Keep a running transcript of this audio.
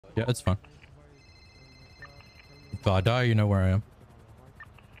Yeah, it's fine. If I die, you know where I am.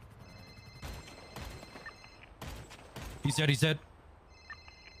 He's dead. He's dead.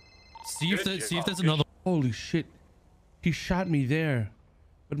 See if there's another. Holy shit. He shot me there,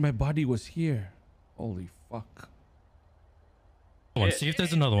 but my body was here. Holy fuck. See if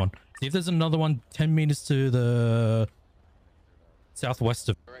there's another one. See if there's another one 10 meters to the southwest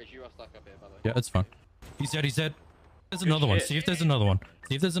of. Yeah, it's fine. He's dead. He's dead. There's another one. See if there's another one.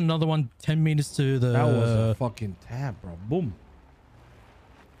 See if there's another one 10 meters to the. That was a fucking tap, bro. Boom.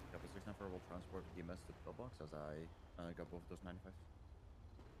 Transport EMS to the pillbox as I got both those 95.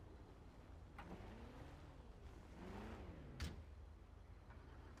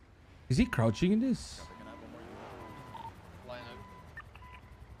 Is he crouching in this?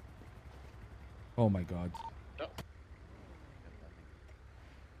 Oh my god.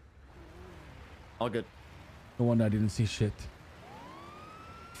 All good. No wonder I didn't see shit.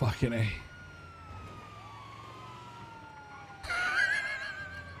 Fucking A.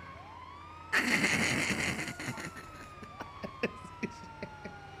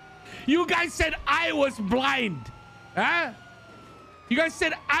 You guys said I was blind. Huh? You guys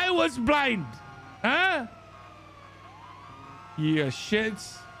said I was blind. Huh? Yeah,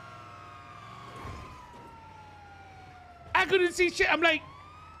 shits. I couldn't see shit. I'm like,